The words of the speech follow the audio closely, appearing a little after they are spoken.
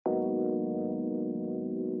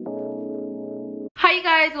Hi you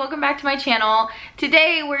guys, welcome back to my channel.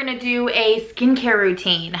 Today we're gonna do a skincare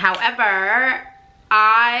routine. However,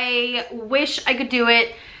 I wish I could do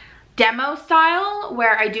it demo style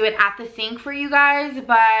where I do it at the sink for you guys,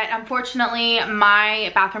 but unfortunately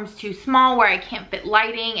my bathroom's too small where I can't fit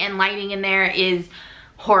lighting, and lighting in there is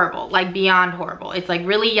horrible, like beyond horrible. It's like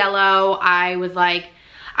really yellow. I was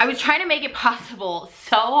trying to make it possible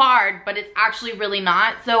so hard, but it's actually really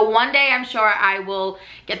not. So one day I'm sure I will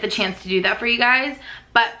get the chance to do that for you guys.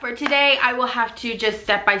 But for today, I will have to just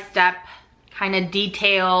step by step, kind of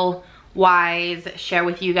detail wise, share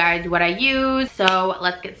with you guys what I use. So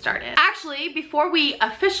let's get started. Actually, before we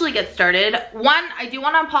officially get started, one, I do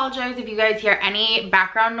want to apologize if you guys hear any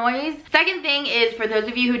background noise. Second thing is, for those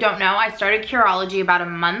of you who don't know, I started Curology about a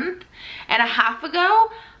month and a half ago.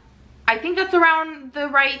 I think that's around the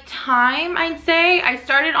right time, I'd say. I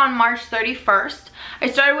started on March 31st. I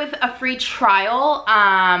started with a free trial.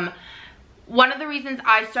 One of the reasons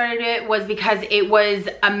I started it was because it was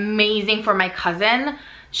amazing for my cousin.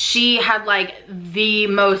 She had like the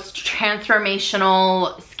most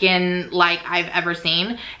transformational skin like I've ever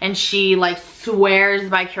seen, and she like swears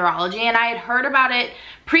by Curology, and I had heard about it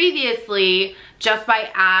previously just by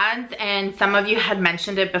ads, and some of you had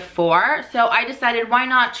mentioned it before, so I decided why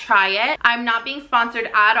not try it. I'm not being sponsored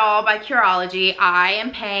at all by Curology. I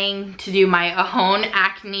am paying to do my own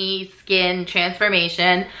acne skin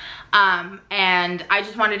transformation. And I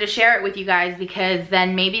just wanted to share it with you guys because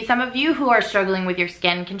then maybe some of you who are struggling with your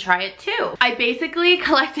skin can try it too. I basically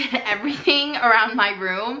collected everything around my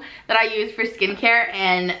room that I use for skincare,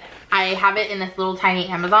 and I have it in this little tiny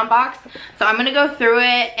Amazon box. So I'm gonna go through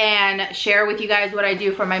it and share with you guys what I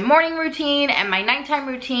do for my morning routine and my nighttime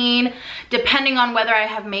routine, depending on whether I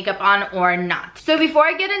have makeup on or not. So before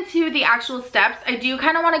I get into the actual steps, I do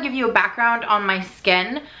kind of want to give you a background on my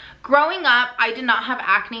skin. Growing up, I did not have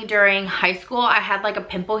acne during high school. I had like a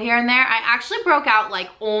pimple here and there. I actually broke out like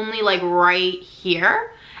only like right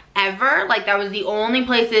here ever. Like that was the only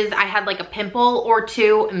places I had like a pimple or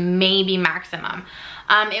two, maybe maximum.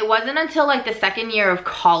 It wasn't until like the second year of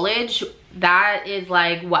college, that is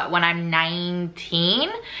like what, when I'm 19?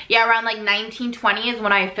 Yeah, around like 19, 20 is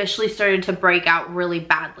when I officially started to break out really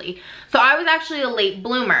badly. So I was actually a late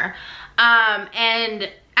bloomer. And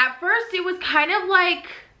at first it was kind of like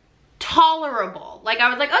tolerable. Like I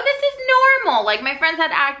was like, oh, this is normal. Like my friends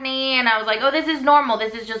had acne and I was like, oh, this is normal.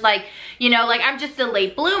 This is just like, you know, like I'm just a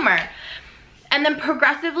late bloomer. And then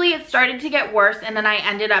progressively it started to get worse, and then I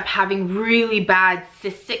ended up having really bad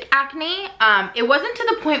cystic acne. It wasn't to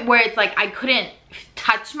the point where it's like I couldn't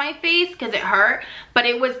touch my face because it hurt, but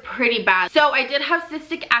it was pretty bad. So I did have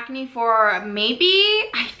cystic acne for maybe,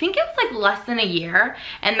 I think it was like less than a year,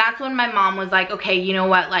 and that's when my mom was like, okay, you know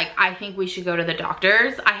what, like I think we should go to the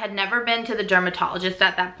doctors. I had never been to the dermatologist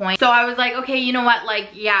at that point, so I was like, okay, you know what,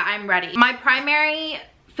 like yeah, I'm ready. My primary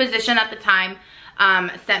physician at the time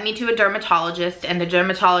sent me to a dermatologist, and the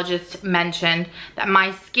dermatologist mentioned that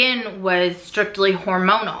my skin was strictly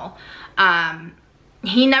hormonal.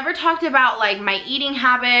 He never talked about like my eating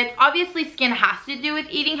habits. Obviously skin has to do with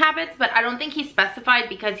eating habits, but I don't think he specified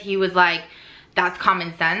because he was like, that's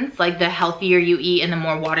common sense. Like the healthier you eat and the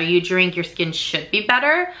more water you drink, your skin should be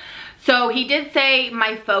better. So he did say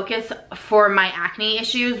my focus for my acne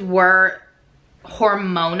issues were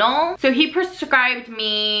hormonal. So he prescribed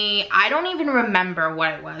me, I don't even remember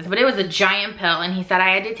what it was, but it was a giant pill, and he said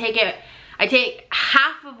I had to take it, I take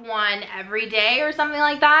half of one every day or something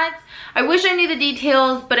like that. I wish I knew the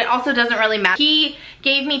details, but it also doesn't really matter. He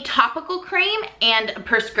gave me topical cream and a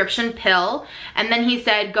prescription pill, and then he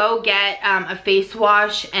said go get a face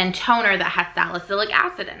wash and toner that has salicylic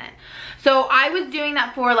acid in it. So I was doing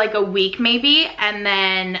that for like a week maybe, and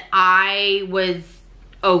then I was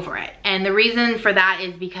over it. And the reason for that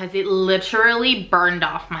is because it literally burned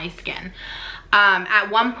off my skin.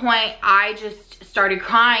 At one point I just started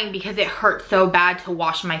crying because it hurt so bad to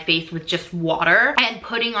wash my face with just water, and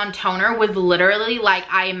putting on toner was literally like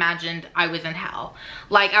I imagined I was in hell.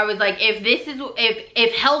 Like I was like,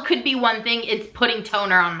 if hell could be one thing, it's putting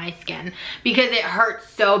toner on my skin, because it hurt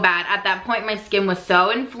so bad. At that point my skin was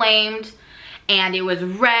so inflamed, and it was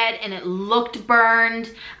red, and it looked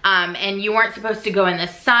burned, and you weren't supposed to go in the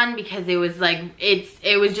sun because it was like,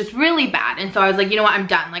 it was just really bad. And so I was like, you know what, I'm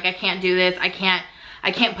done. Like I can't do this. I can't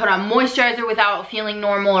put on moisturizer without feeling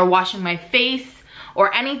normal or washing my face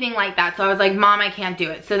or anything like that. So I was like, Mom, I can't do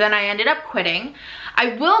it. So then I ended up quitting.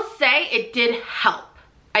 I will say it did help.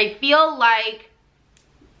 I feel like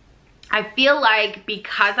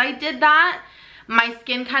because I did that, my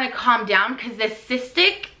skin kind of calmed down, because the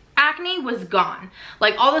cystic acne was gone.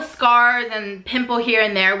 Like all the scars and pimple here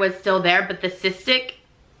and there was still there, but the cystic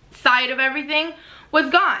side of everything was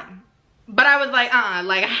gone. But I was like,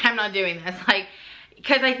 like, I'm not doing this. Like,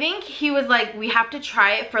 because I think he was like, we have to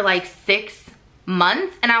try it for like 6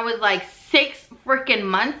 months. And I was like, 6 freaking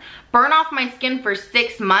months? Burn off my skin for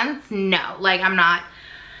 6 months? No, like, I'm not,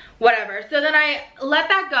 whatever. So then I let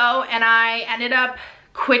that go, and I ended up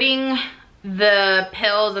quitting the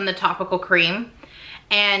pills and the topical cream.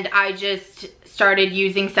 And I just started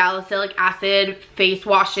using salicylic acid face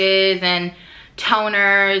washes and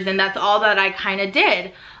toners, and that's all that I kind of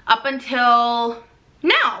did up until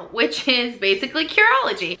now, which is basically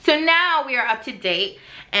Curology. So now we are up to date,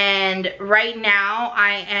 and right now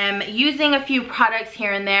I am using a few products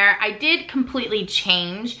here and there. I did completely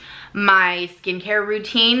change my skincare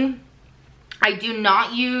routine. I do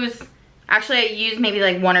not use, actually I use maybe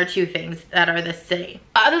like 1 or 2 things that are the same.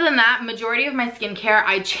 Other than that, majority of my skincare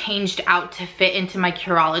I changed out to fit into my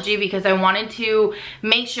Curology, because I wanted to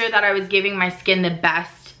make sure that I was giving my skin the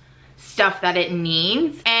best stuff that it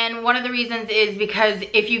needs. And one of the reasons is because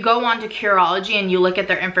if you go onto Curology and you look at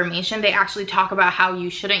their information, they actually talk about how you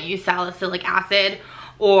shouldn't use salicylic acid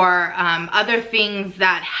or other things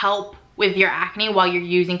that help with your acne while you're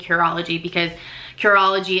using Curology, because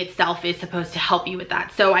Curology itself is supposed to help you with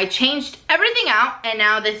that. So I changed everything out, and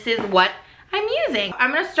now this is what I'm using.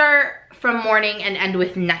 I'm gonna start from morning and end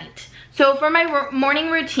with night. So for my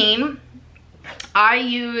morning routine, I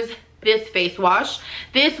use this face wash.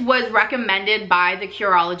 This was recommended by the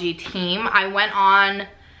Curology team. I went on,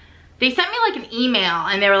 they sent me like an email,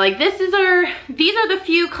 and they were like, these are the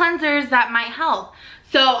few cleansers that might help.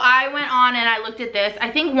 So I went on and I looked at this. I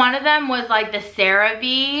think one of them was like the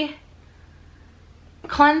CeraVe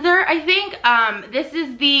cleanser, I think. This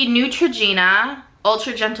is the Neutrogena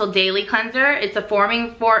Ultra Gentle Daily Cleanser. It's a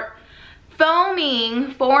foaming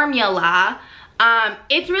formula.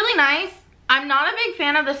 It's really nice. I'm not a big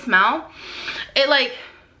fan of the smell. It like,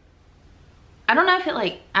 I don't know if it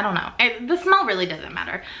like, I don't know. The smell really doesn't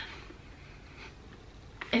matter.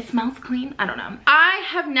 It smells clean. I don't know. I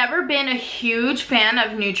have never been a huge fan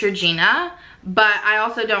of Neutrogena, but I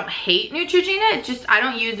also don't hate Neutrogena. It's just, I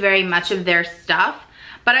don't use very much of their stuff.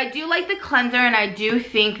 But I do like the cleanser, and I do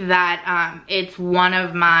think that it's one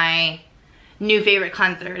of my new favorite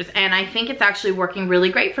cleansers, and I think it's actually working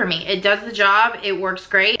really great for me. It does the job, it works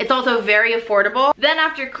great. It's also very affordable. Then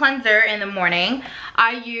after cleanser in the morning,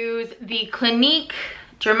 I use the Clinique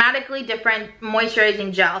Dramatically Different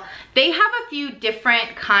Moisturizing Gel. They have a few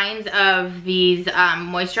different kinds of these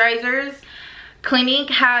moisturizers.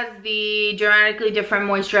 Clinique has the Dramatically Different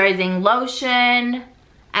Moisturizing Lotion,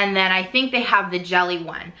 and then I think they have the jelly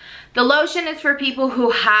one. The lotion is for people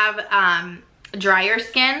who have drier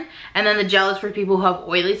skin, and then the gel is for people who have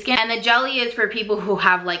oily skin, and the jelly is for people who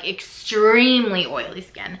have like extremely oily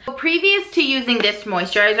skin. Previous to using this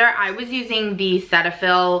moisturizer, I was using the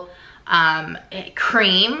Cetaphil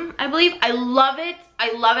cream, I believe. I love it.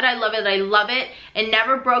 I love it. I love it. I love it. It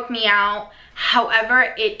never broke me out.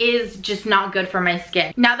 However, it is just not good for my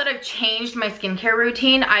skin. Now that I've changed my skincare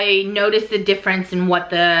routine, I noticed the difference in what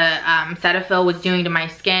the Cetaphil was doing to my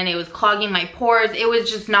skin. It was clogging my pores. It was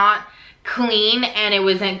just not clean, and it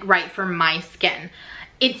wasn't right for my skin.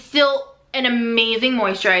 It's still an amazing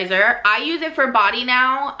moisturizer. I use it for body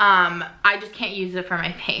now. I just can't use it for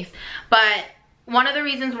my face. But one of the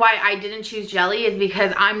reasons why I didn't choose jelly is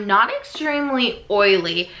because I'm not extremely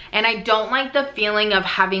oily, and I don't like the feeling of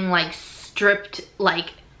having like stripped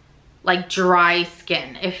like dry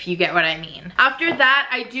skin, if you get what I mean. After that,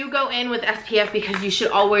 I do go in with SPF, because you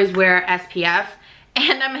should always wear SPF.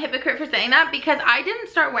 And I'm a hypocrite for saying that, because I didn't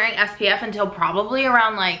start wearing SPF until probably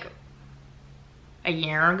around like a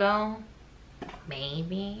year ago,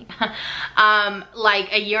 maybe.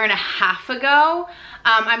 Like a year and a half ago.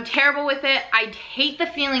 I'm terrible with it. I hate the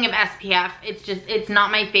feeling of SPF. It's not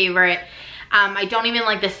my favorite. I don't even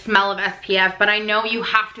like the smell of SPF, but I know you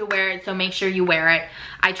have to wear it, so make sure you wear it.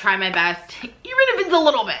 I try my best, even if it's a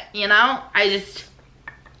little bit, you know? I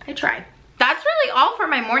try. That's really all for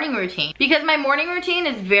my morning routine, because my morning routine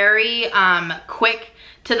is very quick,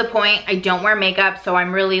 to the point. I don't wear makeup, so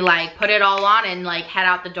I'm really like put it all on and like head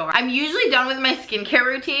out the door. I'm usually done with my skincare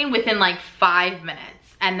routine within like 5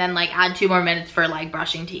 minutes, and then like add 2 more minutes for like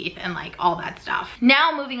brushing teeth and like all that stuff.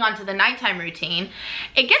 Now moving on to the nighttime routine,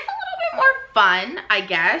 it gets a little bit more fun, I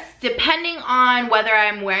guess, depending on whether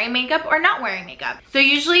I'm wearing makeup or not wearing makeup. So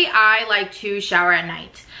usually I like to shower at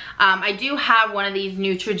night. I do have one of these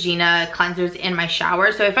Neutrogena cleansers in my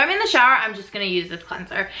shower. So if I'm in the shower, I'm just gonna use this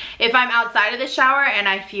cleanser. If I'm outside of the shower and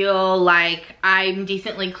I feel like I'm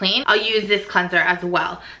decently clean, I'll use this cleanser as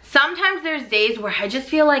well. Sometimes there's days where I just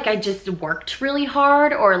feel like I just worked really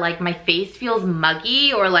hard, or like my face feels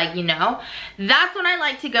muggy, or like, you know, that's when I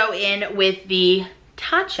like to go in with the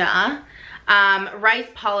Tatcha Rice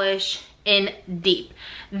Polish in Deep.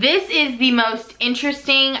 This is the most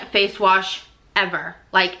interesting face wash ever,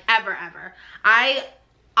 like ever.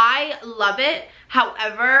 I love it.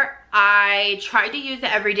 However, I tried to use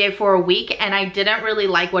it every day for a week and I didn't really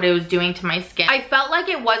like what it was doing to my skin. I felt like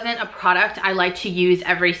it wasn't a product I like to use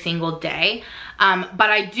every single day. But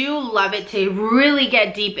I do love it to really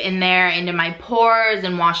get deep in there into my pores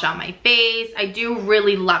and wash out my face. I do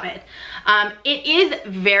really love it. It is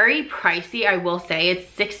very pricey, I will say. It's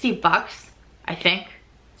 60 bucks, I think.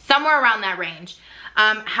 Somewhere around that range.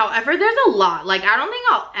 However, there's a lot. Like, I don't think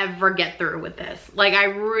I'll ever get through with this. Like, I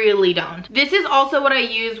really don't. This is also what I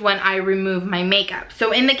use when I remove my makeup.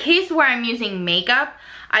 So in the case where I'm using makeup,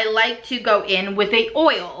 I like to go in with a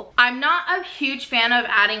oil. I'm not a huge fan of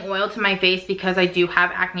adding oil to my face because I do have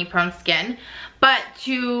acne prone skin. But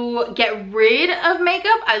to get rid of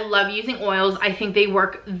makeup, I love using oils. I think they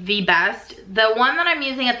work the best. The one that I'm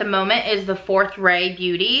using at the moment is the Fourth Ray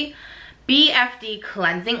Beauty BFD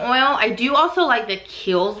cleansing oil. I do also like the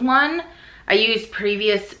Kiehl's one. I used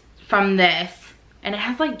previous from this and it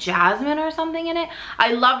has like jasmine or something in it.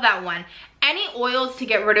 I love that one. Any oils to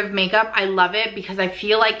get rid of makeup, I love it because I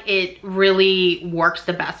feel like it really works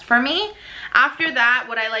the best for me. After that,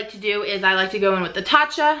 what I like to do is I like to go in with the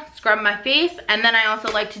Tatcha, scrub my face, and then I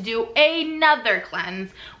also like to do another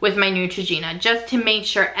cleanse with my Neutrogena just to make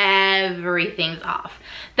sure everything's off.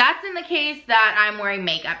 That's in the case that I'm wearing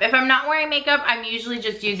makeup. If I'm not wearing makeup, I'm usually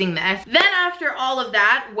just using this. Then after all of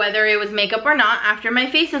that, whether it was makeup or not, after my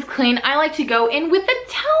face is clean, I like to go in with a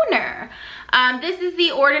toner. This is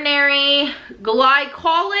the Ordinary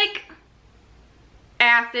Glycolic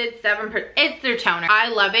Acid 7%. It's their toner. I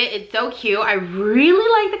love it. It's so cute. I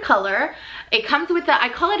really like the color. It comes with I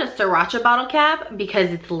call it a sriracha bottle cap because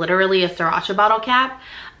it's literally a sriracha bottle cap.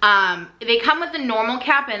 They come with the normal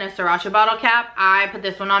cap and a sriracha bottle cap. I put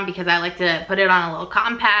this one on because I like to put it on a little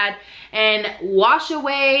cotton pad and wash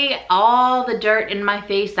away all the dirt in my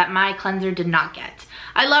face that my cleanser did not get.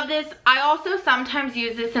 I love this. I also sometimes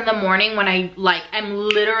use this in the morning when I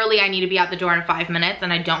I need to be out the door in 5 minutes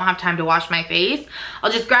and I don't have time to wash my face.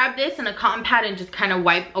 I'll just grab this in a cotton pad and just kind of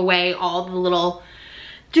wipe away all the little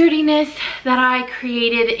dirtiness that I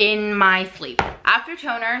created in my sleep. After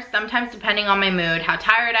toner, sometimes depending on my mood, how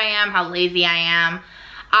tired I am, how lazy I am,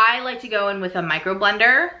 I like to go in with a micro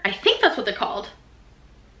blender. I think that's what they're called.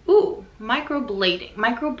 Ooh, micro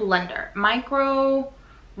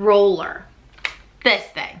roller. This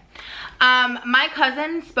thing. My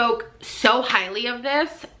cousin spoke so highly of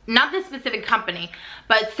this, not this specific company,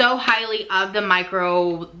 but so highly of the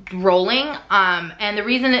micro rolling. And the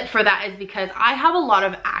reason for that is because I have a lot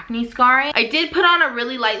of acne scarring. I did put on a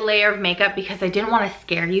really light layer of makeup because I didn't want to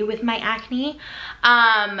scare you with my acne.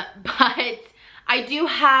 But I do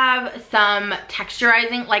have some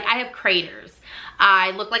texturizing, like I have craters.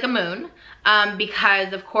 I look like a moon.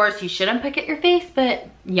 Because of course you shouldn't pick at your face, but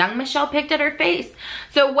young Michelle picked at her face.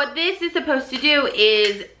 So what this is supposed to do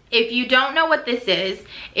is, if you don't know what this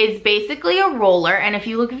is basically a roller, and if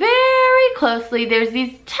you look very closely, there's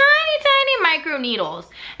these tiny micro needles.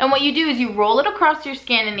 And what you do is you roll it across your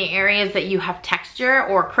skin in the areas that you have texture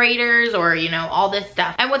or craters or, you know, all this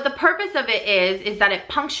stuff. And what the purpose of it is that it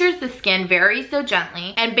punctures the skin very so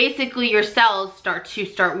gently, and basically your cells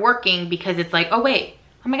start working because it's like, oh wait,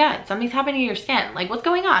 oh my God, something's happening to your skin. Like, what's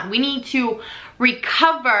going on? We need to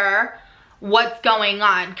recover what's going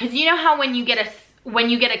on. Because you know how when you get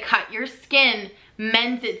a cut, your skin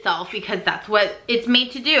mends itself because that's what it's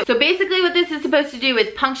made to do. So basically what this is supposed to do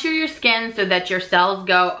is puncture your skin so that your cells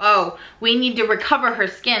go, oh, we need to recover her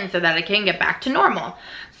skin so that it can get back to normal.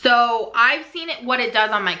 So I've seen what it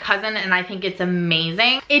does on my cousin, and I think it's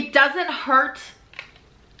amazing. It doesn't hurt.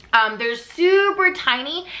 They're super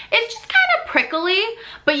tiny. It's just kind of prickly,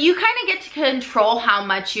 but you kind of get to control how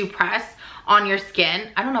much you press on your skin.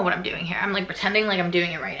 I don't know what I'm doing here. I'm like pretending like I'm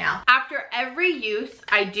doing it right now. After every use,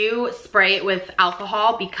 I do spray it with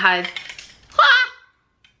alcohol because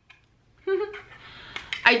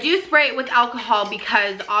I do spray it with alcohol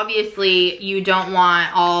because obviously you don't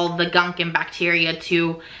want all the gunk and bacteria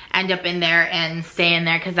to end up in there and stay in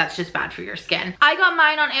there because that's just bad for your skin. I got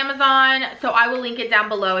mine on Amazon, so I will link it down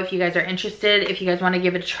below if you guys are interested, if you guys want to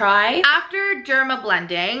give it a try. After derma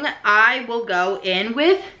blending, I will go in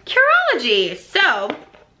with Curology. So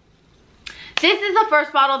this is the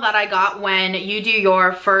first bottle that I got when you do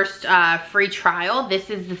your first free trial. This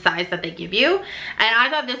is the size that they give you. And I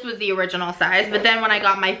thought this was the original size, but then when I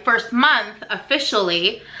got my first month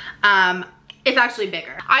officially, it's actually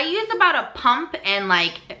bigger. I used about a pump and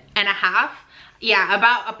a half. Yeah,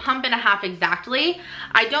 about a pump and a half exactly.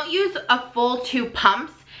 I don't use a full 2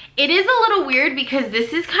 pumps. It is a little weird because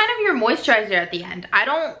this is kind of your moisturizer at the end. I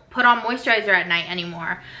don't put on moisturizer at night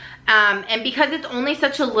anymore. And because it's only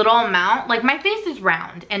such a little amount, like my face is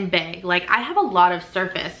round and big. Like I have a lot of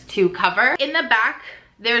surface to cover. In the back,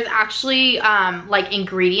 there's actually like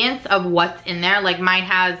ingredients of what's in there. Like mine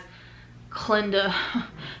has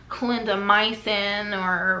clindamycin,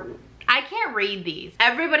 or I can't read these.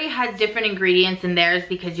 Everybody has different ingredients in theirs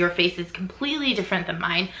because your face is completely different than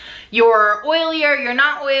mine. You're oilier, you're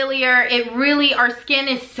not oilier. It really, our skin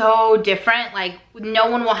is so different. Like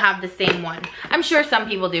no one will have the same one. I'm sure some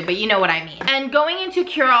people do, but you know what I mean. And going into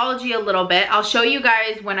Curology a little bit, I'll show you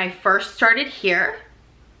guys when I first started here.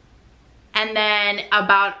 And then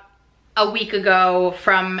about a week ago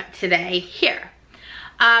from today here.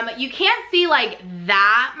 You can't see like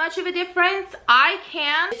that much of a difference. I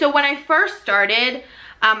can. So when I first started,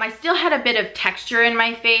 I still had a bit of texture in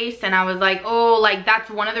my face, and I was like, oh, like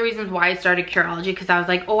that's one of the reasons why I started Curology, because I was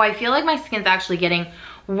like, oh, I feel like my skin's actually getting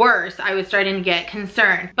worse. I was starting to get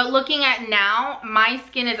concerned. But looking at now, my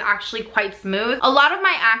skin is actually quite smooth. A lot of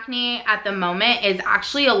my acne at the moment is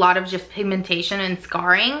actually a lot of just pigmentation and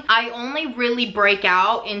scarring. I only really break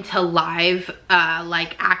out into live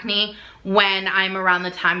like acne when I'm around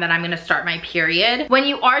the time that I'm gonna start my period. When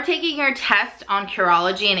you are taking your test on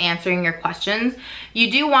Curology and answering your questions,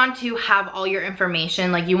 you do want to have all your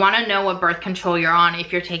information. Like you wanna know what birth control you're on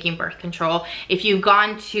if you're taking birth control. If you've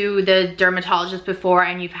gone to the dermatologist before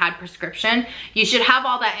and you've had prescription, you should have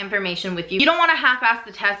all that information with you. You don't wanna half-ass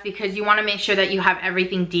the test because you wanna make sure that you have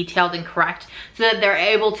everything detailed and correct so that they're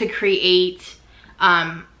able to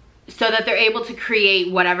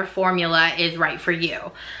create whatever formula is right for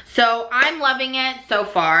you. So I'm loving it so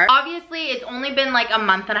far. Obviously, it's only been like a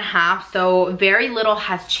month and a half, so very little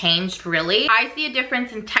has changed really. I see a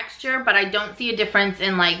difference in texture, but I don't see a difference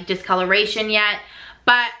in like discoloration yet.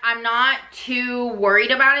 But I'm not too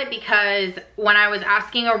worried about it because when I was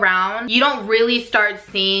asking around, you don't really start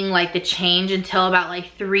seeing like the change until about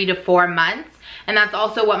like 3 to 4 months. And that's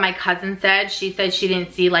also what my cousin said. She said she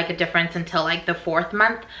didn't see like a difference until like the 4th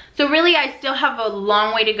month. So really I still have a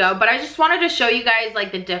long way to go, but I just wanted to show you guys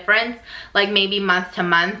like the difference, like maybe month to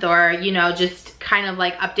month, or you know, just kind of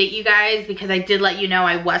like update you guys because I did let you know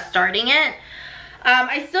I was starting it.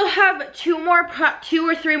 I still have 2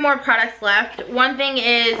 or 3 more products left. One thing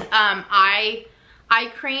is eye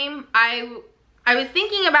cream. I was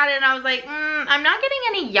thinking about it and I was like, I'm not getting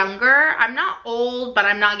any younger. I'm not old, but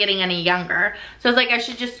I'm not getting any younger. So I was like, I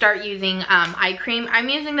should just start using eye cream. I'm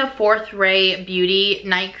using the 4th Ray Beauty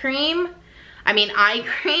eye cream. I'm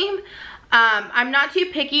not too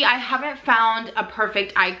picky. I haven't found a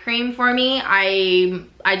perfect eye cream for me. I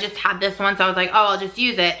just had this one, so I was like, oh, I'll just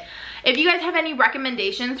use it. If you guys have any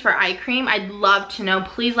recommendations for eye cream, I'd love to know.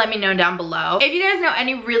 Please let me know down below. If you guys know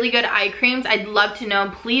any really good eye creams, I'd love to know.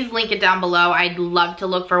 Please link it down below. I'd love to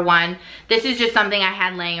look for one. This is just something I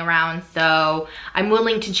had laying around, so I'm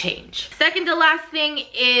willing to change. Second to last thing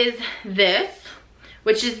is this,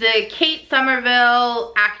 which is the Kate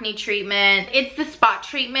Somerville acne treatment. It's the spot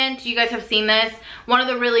treatment. You guys have seen this. One of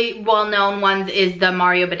the really well-known ones is the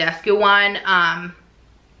Mario Badescu one. I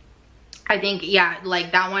think, yeah,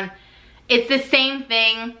 like that one. It's the same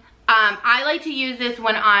thing. I like to use this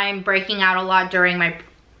when I'm breaking out a lot during my, I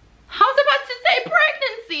was about to say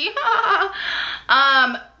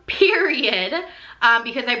pregnancy, period,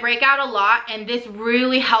 because I break out a lot, and this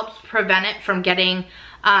really helps prevent it from getting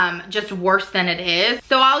just worse than it is.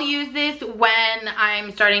 So I'll use this when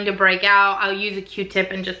I'm starting to break out. I'll use a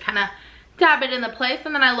Q-tip and just kind of dab it in the place,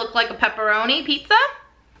 and then I look like a pepperoni pizza.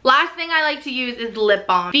 Last thing I like to use is lip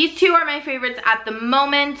balm. These 2 are my favorites at the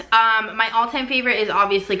moment. My all-time favorite is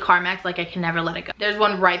obviously Carmex. Like, I can never let it go. There's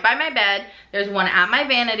one right by my bed. There's one at my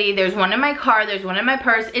vanity. There's one in my car. There's one in my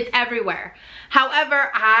purse. It's everywhere. However,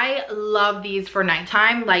 I love these for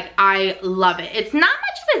nighttime. Like, I love it. It's not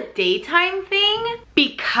much of a daytime thing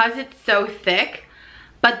because it's so thick.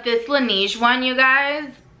 But this Laneige one, you guys,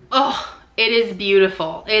 oh, it is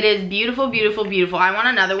beautiful. It is beautiful, beautiful, beautiful. I want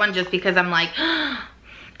another one just because I'm like...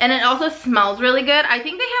 And it also smells really good. I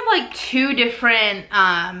think they have like 2 different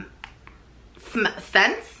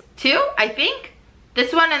scents too, I think.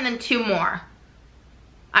 This one and then 2 more.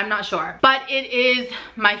 I'm not sure. But it is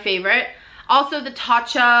my favorite. Also the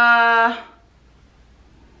Tatcha,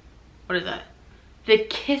 what is it? The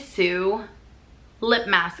Kissu lip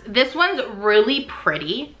mask. This one's really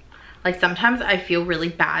pretty. Like sometimes I feel really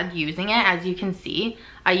bad using it, as you can see.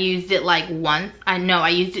 I used it like once. I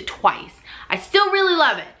used it twice. I still really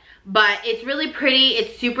love it, but it's really pretty.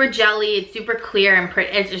 It's super jelly. It's super clear and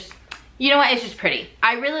pretty. It's just, you know what, it's just pretty.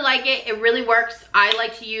 I really like it. It really works. I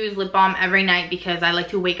like to use lip balm every night because I like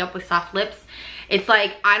to wake up with soft lips. It's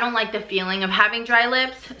like, I don't like the feeling of having dry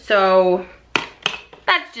lips, so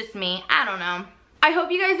that's just me. I don't know. I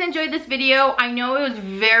hope you guys enjoyed this video. I know it was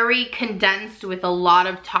very condensed with a lot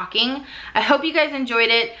of talking. I hope you guys enjoyed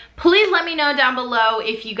it. Please let me know down below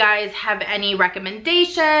if you guys have any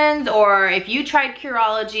recommendations or if you tried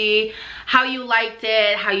Curology, how you liked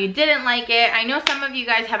it, how you didn't like it. I know some of you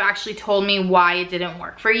guys have actually told me why it didn't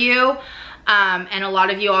work for you. And a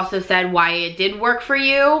lot of you also said why it did work for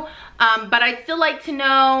you. But I'd still like to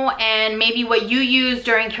know, and maybe what you use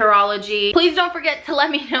during Curology. Please don't forget to let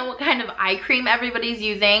me know what kind of eye cream everybody's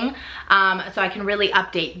using, so I can really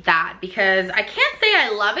update that, because I can't say I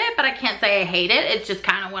love it, but I can't say I hate it. It's just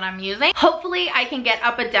kind of what I'm using. Hopefully I can get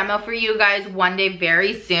up a demo for you guys one day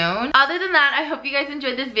very soon. Other than that, I hope you guys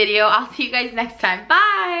enjoyed this video. I'll see you guys next time.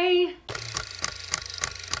 Bye!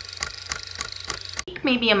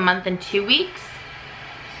 Maybe a month and 2 weeks.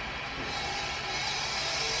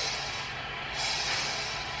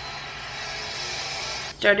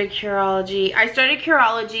 Started Curology. I started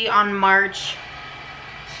Curology on March.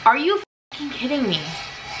 Are you fucking kidding me?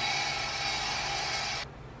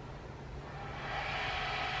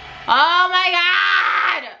 Oh my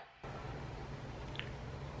god!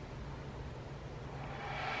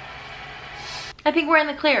 I think we're in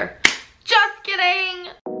the clear. Just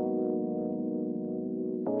kidding!